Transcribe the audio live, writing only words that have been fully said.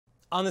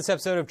On this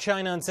episode of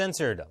China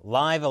Uncensored,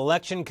 live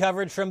election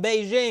coverage from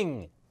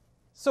Beijing.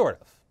 Sort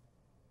of.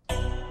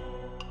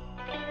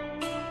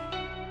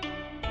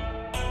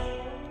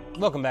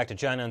 Welcome back to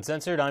China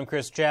Uncensored. I'm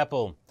Chris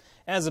Chappell.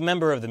 As a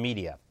member of the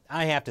media,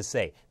 I have to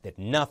say that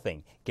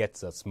nothing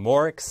gets us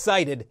more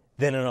excited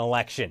than an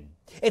election.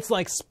 It's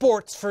like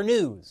sports for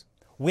news.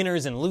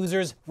 Winners and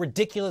losers,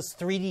 ridiculous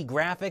 3D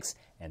graphics,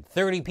 and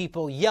 30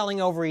 people yelling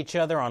over each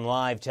other on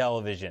live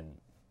television.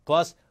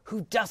 Plus,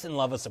 who doesn't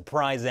love a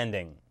surprise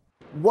ending?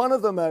 One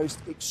of the most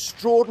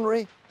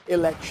extraordinary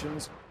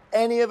elections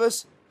any of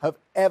us have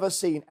ever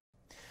seen.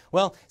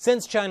 Well,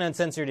 since China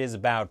Uncensored is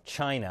about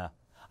China,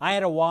 I had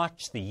to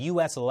watch the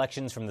U.S.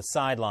 elections from the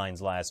sidelines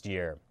last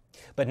year.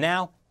 But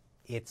now,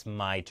 it's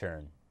my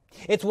turn.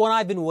 It's what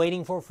I've been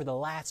waiting for the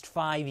last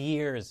 5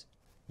 years.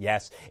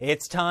 Yes,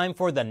 it's time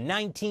for the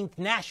 19th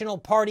National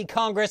Party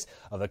Congress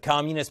of the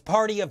Communist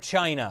Party of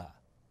China.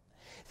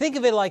 Think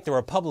of it like the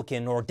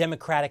Republican or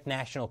Democratic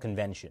National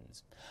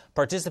Conventions.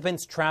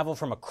 Participants travel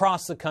from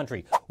across the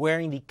country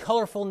wearing the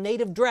colorful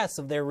native dress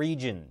of their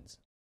regions.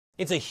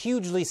 It's a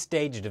hugely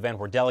staged event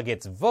where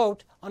delegates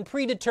vote on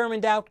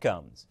predetermined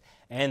outcomes.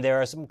 And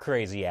there are some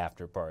crazy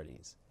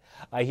after-parties.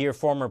 I hear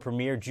former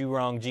Premier Zhu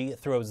Rongji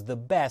throws the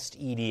best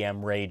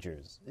EDM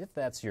ragers, if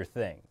that's your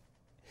thing.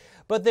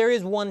 But there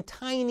is one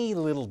tiny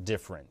little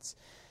difference.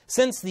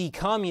 Since the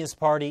Communist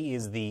Party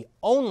is the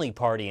only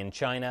party in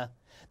China,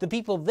 the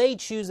people they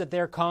choose at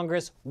their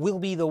Congress will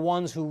be the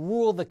ones who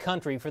rule the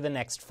country for the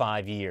next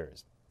 5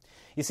 years.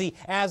 You see,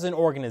 as an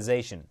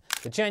organization,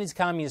 the Chinese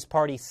Communist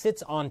Party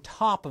sits on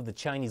top of the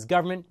Chinese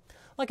government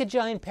like a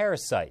giant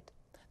parasite,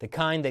 the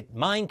kind that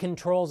mind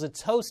controls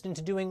its host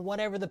into doing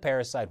whatever the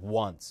parasite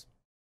wants.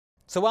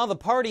 So while the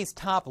party's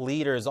top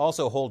leaders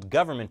also hold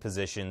government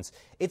positions,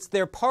 it's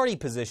their party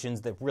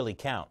positions that really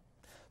count.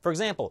 For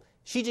example,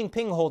 Xi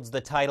Jinping holds the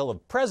title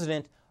of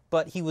president,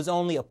 but he was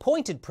only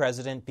appointed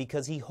president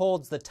because he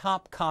holds the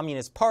top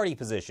Communist Party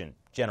position,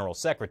 General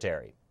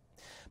Secretary.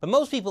 But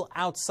most people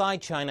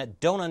outside China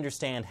don't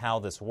understand how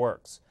this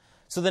works.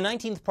 So the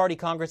 19th Party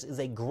Congress is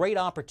a great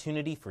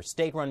opportunity for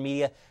state-run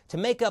media to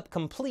make up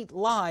complete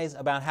lies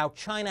about how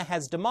China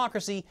has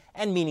democracy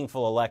and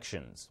meaningful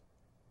elections.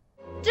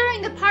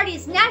 During the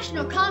party's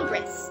National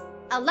Congress,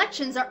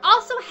 elections are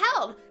also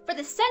held for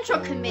the Central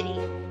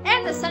Committee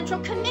and the Central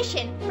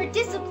Commission for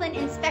Discipline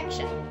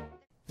Inspection.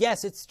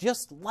 Yes, it's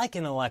just like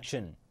an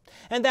election.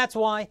 And that's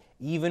why,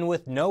 even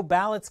with no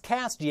ballots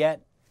cast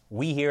yet,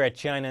 we here at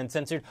China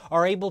Uncensored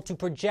are able to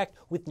project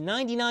with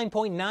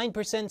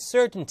 99.9%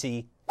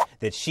 certainty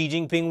that Xi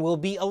Jinping will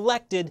be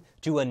elected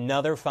to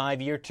another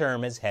 5-year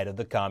term as head of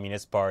the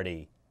Communist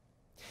Party.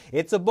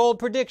 It's a bold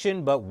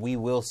prediction, but we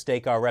will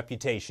stake our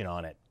reputation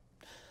on it.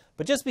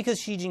 But just because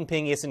Xi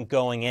Jinping isn't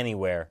going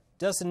anywhere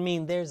doesn't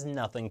mean there's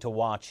nothing to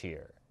watch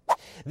here.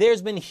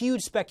 There's been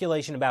huge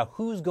speculation about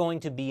who's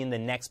going to be in the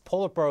next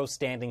Politburo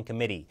Standing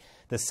Committee,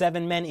 the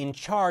 7 men in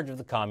charge of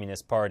the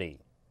Communist Party.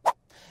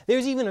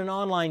 There's even an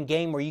online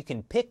game where you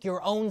can pick your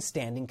own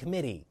standing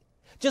committee,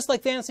 just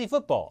like fantasy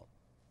football.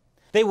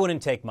 They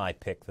wouldn't take my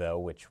pick, though,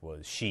 which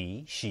was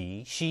she,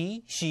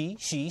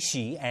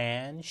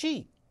 and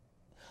she.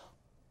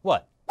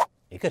 What?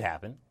 It could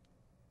happen.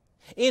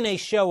 In a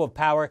show of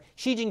power,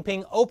 Xi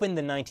Jinping opened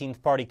the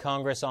 19th Party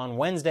Congress on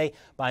Wednesday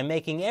by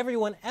making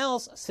everyone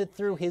else sit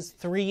through his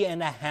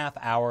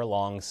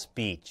 3.5-hour-long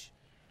speech.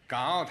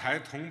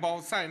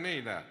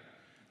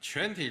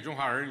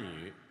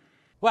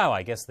 Wow,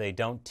 I guess they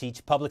don't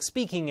teach public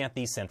speaking at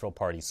the Central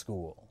Party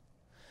School.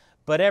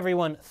 But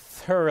everyone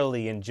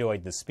thoroughly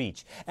enjoyed the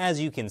speech,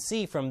 as you can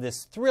see from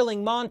this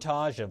thrilling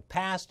montage of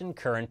past and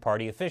current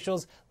party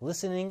officials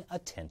listening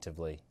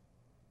attentively.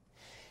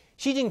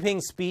 Xi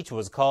Jinping's speech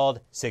was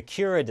called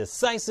 "Secure a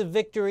Decisive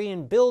Victory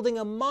in Building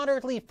a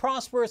Moderately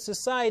Prosperous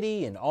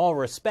Society in All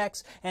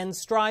Respects and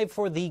Strive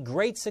for the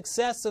Great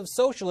Success of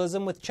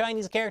Socialism with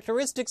Chinese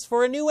Characteristics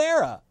for a New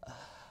Era."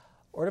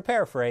 Or to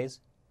paraphrase,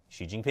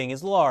 Xi Jinping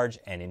is large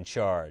and in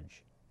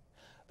charge.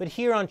 But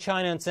here on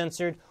China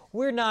Uncensored,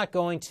 we're not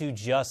going to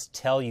just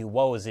tell you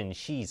what was in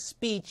Xi's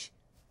speech.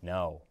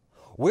 No,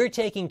 we're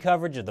taking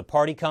coverage of the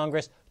Party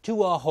Congress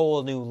to a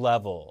whole new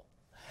level.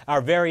 Our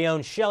very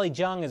own Shelley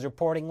Zhang is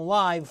reporting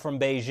live from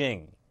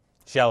Beijing.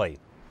 Shelley,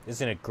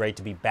 isn't it great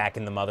to be back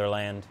in the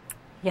motherland?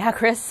 Yeah,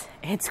 Chris,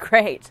 it's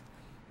great.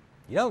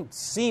 You don't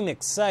seem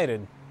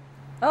excited.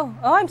 Oh,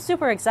 I'm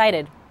super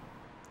excited.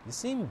 You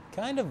seem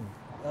kind of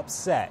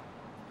upset.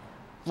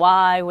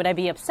 Why would I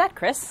be upset,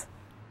 Chris?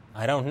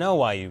 I don't know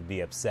why you'd be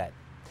upset.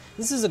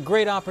 This is a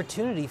great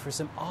opportunity for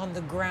some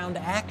on-the-ground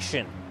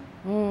action.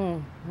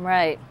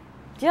 Right.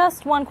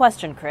 Just one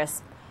question,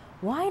 Chris.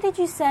 Why did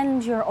you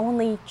send your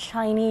only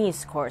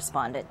Chinese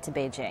correspondent to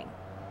Beijing?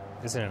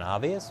 Isn't it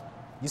obvious?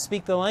 You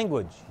speak the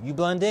language. You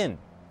blend in.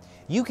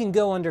 You can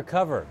go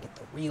undercover, get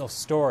the real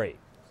story.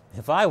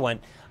 If I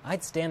went,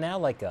 I'd stand out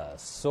like a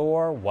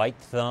sore white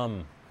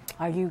thumb.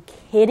 Are you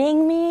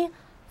kidding me?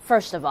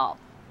 First of all,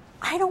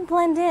 I don't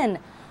blend in.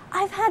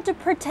 I've had to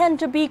pretend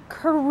to be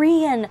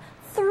Korean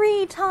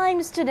 3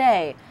 times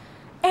today.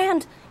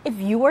 And If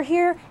you were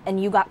here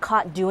and you got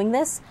caught doing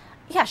this,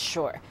 yeah,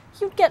 sure,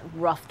 you'd get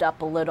roughed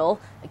up a little,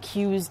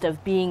 accused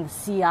of being the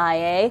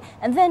CIA,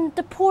 and then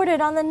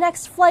deported on the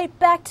next flight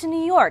back to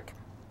New York.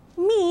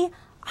 Me,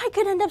 I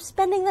could end up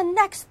spending the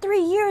next 3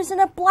 years in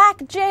a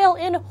black jail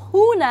in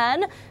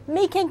Hunan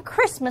making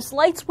Christmas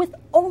lights with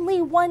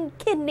only one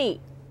kidney.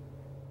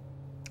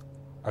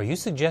 Are you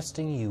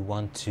suggesting you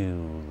want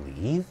to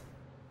leave?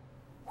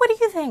 What do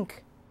you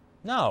think?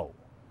 No,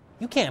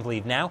 you can't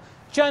leave now.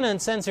 China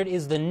Uncensored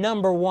is the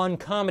 #1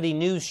 comedy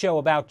news show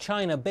about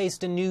China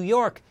based in New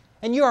York,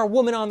 and you're a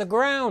woman on the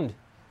ground.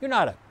 You're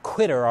not a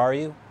quitter, are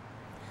you?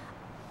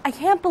 I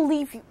can't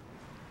believe you.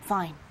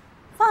 Fine.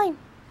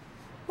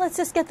 Let's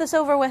just get this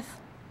over with.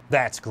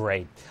 That's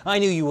great. I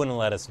knew you wouldn't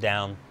let us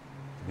down,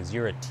 because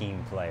you're a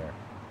team player.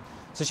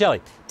 So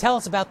Shelley, tell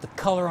us about the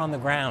color on the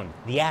ground,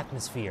 the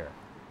atmosphere.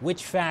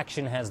 Which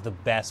faction has the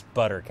best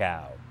butter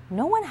cow?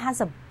 No one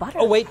has a butter.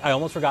 Oh wait, I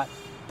almost forgot.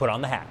 Put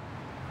on the hat.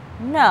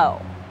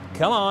 No.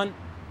 Come on.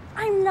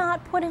 I'm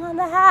not putting on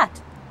the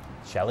hat.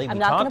 Shelley, we I'm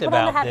not talked gonna put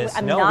on the about hat. this.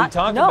 I'm No, not- we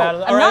talked no, about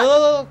it. I'm All right, not-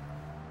 look.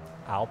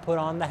 I'll put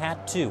on the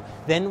hat too.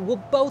 Then we'll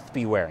both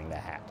be wearing the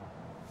hat.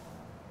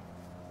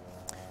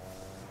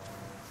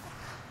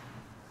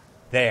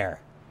 There.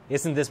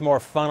 Isn't this more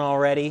fun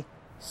already?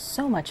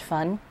 So much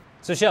fun.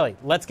 So Shelley,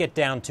 let's get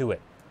down to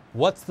it.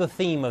 What's the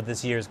theme of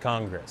this year's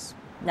Congress?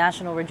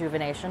 National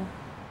rejuvenation.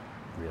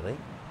 Really?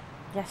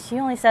 Yeah, she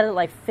only said it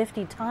like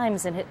 50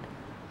 times and it...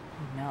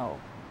 No.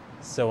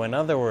 So in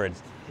other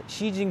words,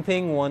 Xi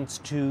Jinping wants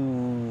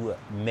to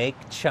make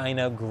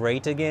China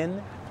great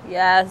again?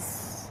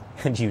 Yes.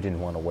 And you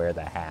didn't want to wear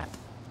the hat.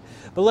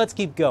 But let's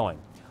keep going.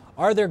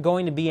 Are there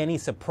going to be any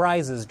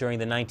surprises during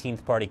the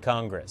 19th Party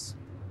Congress?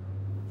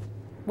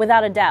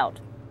 Without a doubt.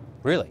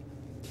 Really?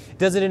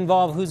 Does it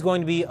involve who's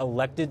going to be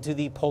elected to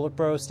the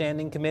Politburo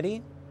Standing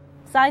Committee?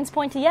 Signs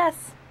point to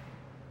yes.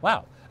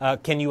 Wow.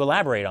 Can you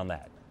elaborate on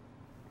that?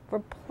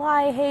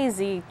 Reply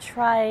hazy.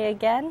 Try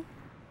again.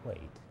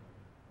 Wait.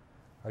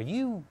 Are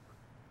you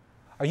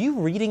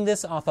reading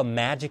this off a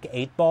magic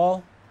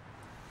 8-ball?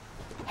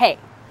 Hey,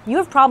 you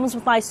have problems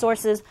with my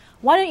sources.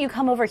 Why don't you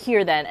come over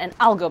here then and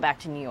I'll go back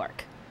to New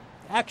York?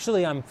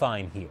 Actually, I'm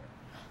fine here.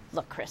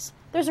 Look, Chris,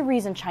 there's a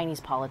reason Chinese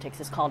politics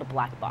is called a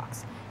black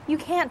box. You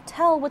can't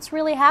tell what's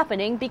really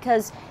happening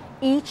because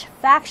each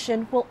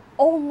faction will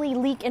only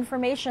leak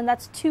information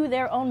that's to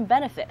their own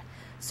benefit.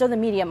 So the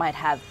media might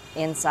have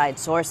inside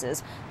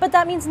sources, but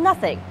that means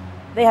nothing.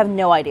 They have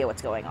no idea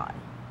what's going on.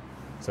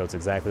 So it's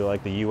exactly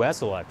like the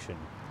U.S. election.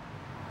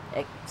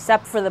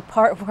 Except for the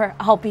part where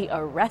I'll be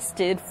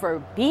arrested for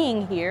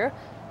being here.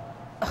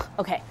 Ugh,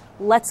 okay,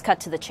 let's cut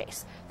to the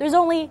chase. There's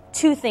only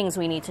 2 things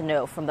we need to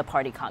know from the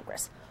Party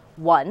Congress.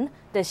 1,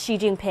 does Xi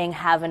Jinping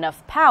have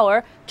enough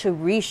power to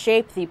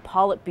reshape the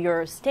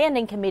Politburo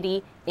Standing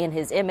Committee in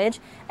his image?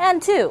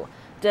 And 2,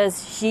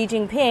 does Xi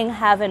Jinping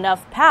have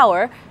enough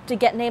power to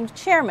get named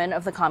chairman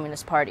of the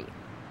Communist Party?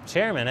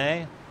 Chairman,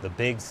 eh? The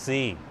big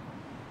C.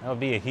 That would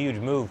be a huge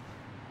move.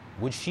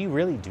 Would she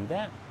really do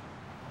that?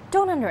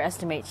 Don't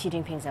underestimate Xi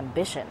Jinping's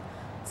ambition.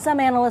 Some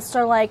analysts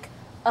are like,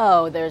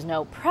 oh, there's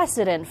no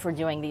precedent for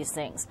doing these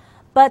things.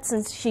 But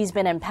since she's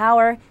been in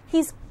power,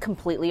 he's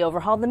completely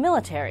overhauled the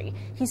military.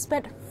 He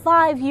spent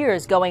 5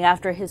 years going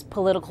after his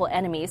political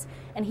enemies,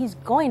 and he's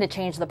going to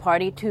change the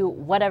party to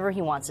whatever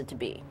he wants it to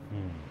be.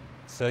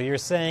 So you're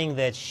saying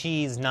that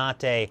she's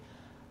not a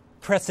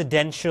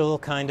precedential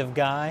kind of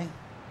guy?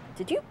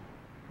 Did you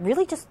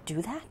really just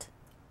do that?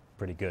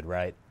 Pretty good,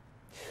 right?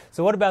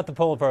 So what about the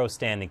Politburo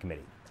Standing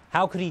Committee?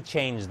 How could he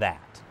change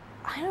that?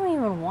 I don't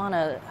even want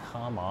to...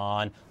 Come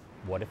on.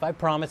 What if I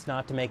promise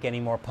not to make any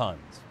more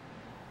puns?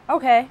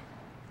 Okay,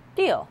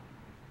 deal.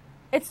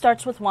 It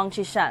starts with Wang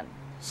Qishan.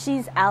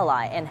 She's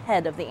ally and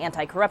head of the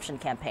anti-corruption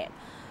campaign.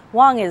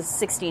 Wang is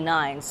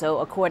 69, so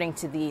according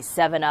to the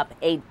 7-up,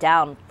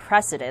 8-down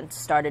precedent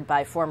started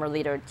by former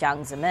leader Jiang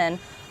Zemin,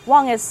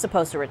 Wang is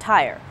supposed to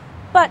retire.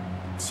 But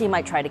she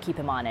might try to keep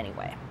him on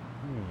anyway.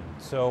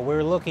 So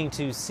we're looking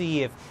to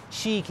see if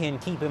she can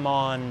keep him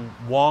on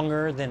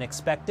longer than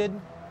expected?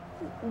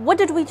 What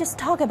did we just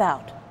talk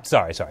about?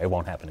 Sorry, it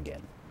won't happen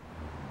again.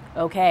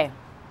 Okay.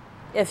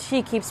 If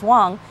she keeps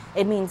Wang,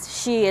 it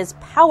means she is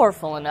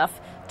powerful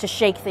enough to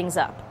shake things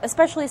up,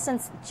 especially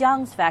since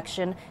Jiang's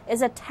faction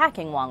is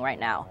attacking Wang right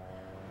now.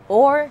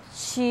 Or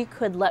she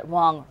could let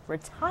Wang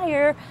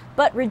retire,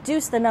 but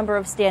reduce the number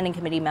of standing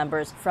committee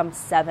members from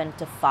 7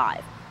 to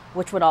 5,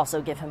 which would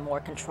also give him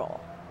more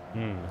control.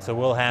 So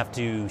we'll have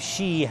to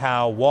see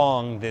how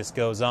long this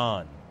goes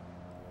on.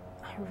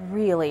 I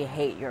really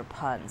hate your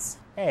puns.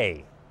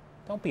 Hey,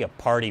 don't be a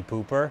party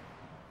pooper.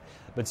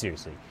 But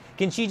seriously,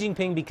 can Xi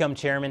Jinping become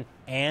chairman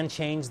and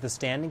change the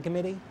standing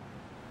committee?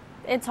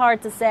 It's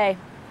hard to say.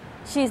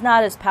 She's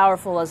not as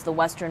powerful as the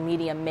Western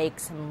media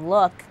makes him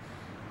look.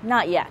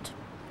 Not yet.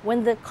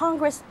 When the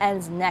Congress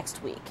ends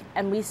next week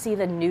and we see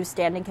the new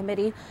standing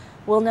committee,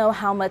 we'll know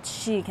how much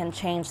she can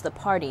change the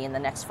party in the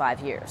next 5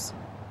 years.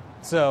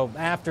 So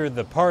after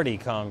the party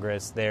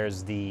Congress,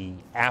 there's the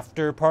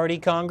after-party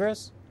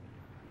Congress?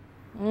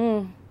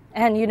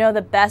 And you know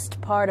the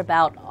best part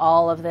about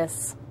all of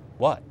this?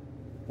 What?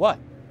 What?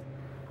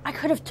 I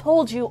could have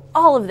told you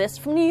all of this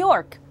from New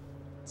York.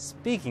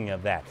 Speaking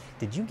of that,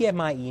 did you get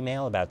my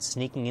email about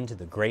sneaking into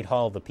the Great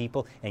Hall of the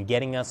People and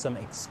getting us some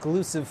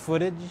exclusive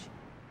footage?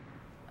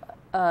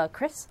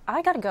 Chris,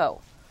 I gotta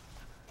go.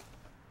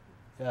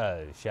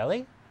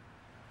 Shelley?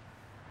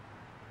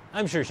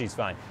 I'm sure she's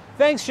fine.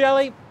 Thanks,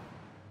 Shelley!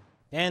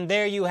 And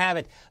there you have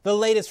it, the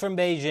latest from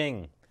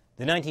Beijing.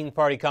 The 19th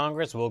Party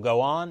Congress will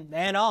go on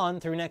and on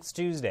through next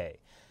Tuesday.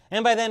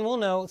 And by then we'll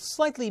know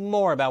slightly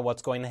more about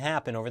what's going to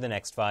happen over the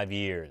next 5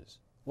 years.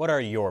 What are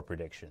your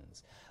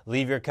predictions?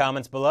 Leave your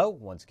comments below.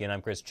 Once again,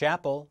 I'm Chris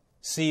Chappell.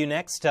 See you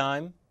next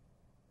time.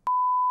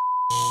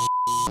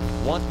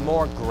 Want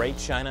more great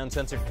China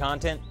Uncensored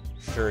content?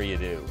 Sure you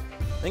do.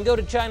 Then go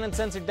to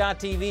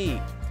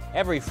ChinaUncensored.tv.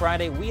 Every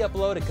Friday, we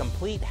upload a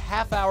complete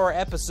half-hour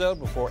episode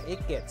before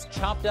it gets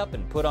chopped up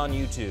and put on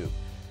YouTube.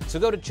 So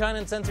go to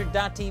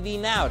ChinaUncensored.tv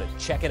now to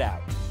check it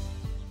out.